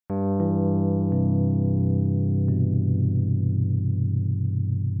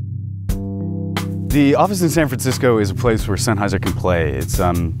The office in San Francisco is a place where Sennheiser can play. It's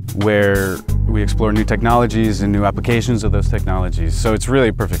where we explore new technologies and new applications of those technologies. So it's really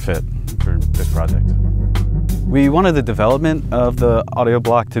a perfect fit for this project. We wanted the development of the audio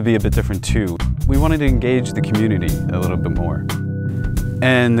block to be a bit different too. We wanted to engage the community a little bit more.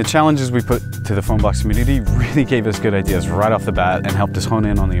 And the challenges we put to the PhoneBlocks community really gave us good ideas right off the bat and helped us hone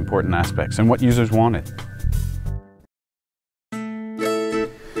in on the important aspects and what users wanted.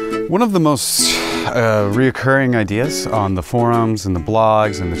 One of the most reoccurring ideas on the forums and the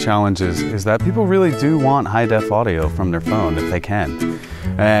blogs and the challenges is that people really do want high-def audio from their phone if they can.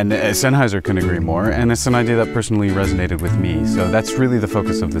 And Sennheiser couldn't agree more, and it's an idea that personally resonated with me, so that's really the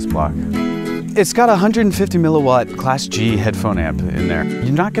focus of this block. It's got a 150 milliwatt Class G headphone amp in there.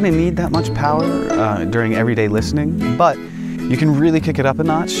 You're not going to need that much power during everyday listening, but you can really kick it up a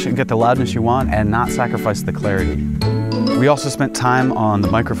notch and get the loudness you want and not sacrifice the clarity. We also spent time on the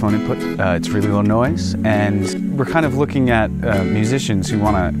microphone input. It's really low noise, and we're kind of looking at musicians who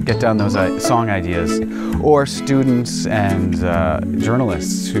want to get down those song ideas, or students and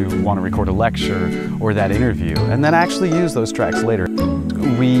journalists who want to record a lecture or that interview, and then actually use those tracks later.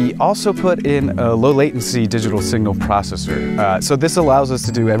 We also put in a low latency digital signal processor. So this allows us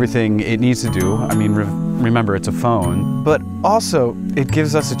to do everything it needs to do. I mean, remember, it's a phone, but also it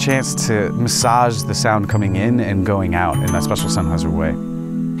gives us a chance to massage the sound coming in and going out in that special Sennheiser way.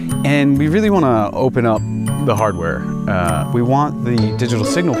 And we really want to open up the hardware. We want the digital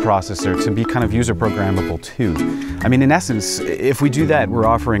signal processor to be kind of user programmable too. I mean, in essence, if we do that, we're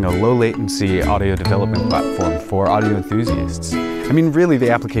offering a low latency audio development platform for audio enthusiasts. I mean, really,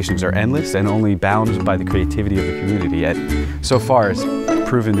 the applications are endless and only bound by the creativity of the community, yet so far it's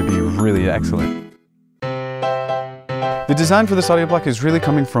proven to be really excellent. The design for this audio block is really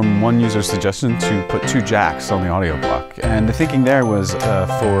coming from one user's suggestion to put 2 jacks on the audio block. And the thinking there was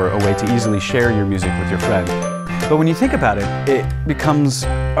for a way to easily share your music with your friend. But when you think about it, it becomes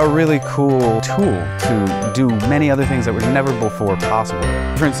a really cool tool to do many other things that were never before possible.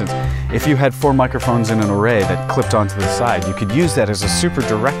 For instance, if you had 4 microphones in an array that clipped onto the side, you could use that as a super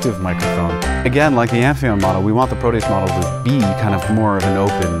directive microphone. Again, like the Amphion model, we want the Proteus model to be kind of more of an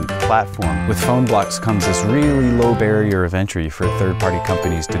open platform. With PhoneBlocks comes this really low barrier of entry for third-party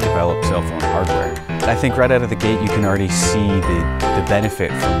companies to develop cell phone hardware. I think right out of the gate you can already see the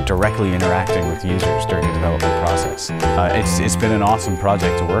benefit from directly interacting with users during the development process. It's been an awesome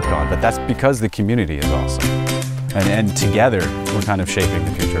project to work on, but that's because the community is awesome. And together, we're kind of shaping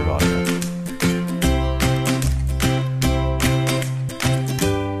the future of audio.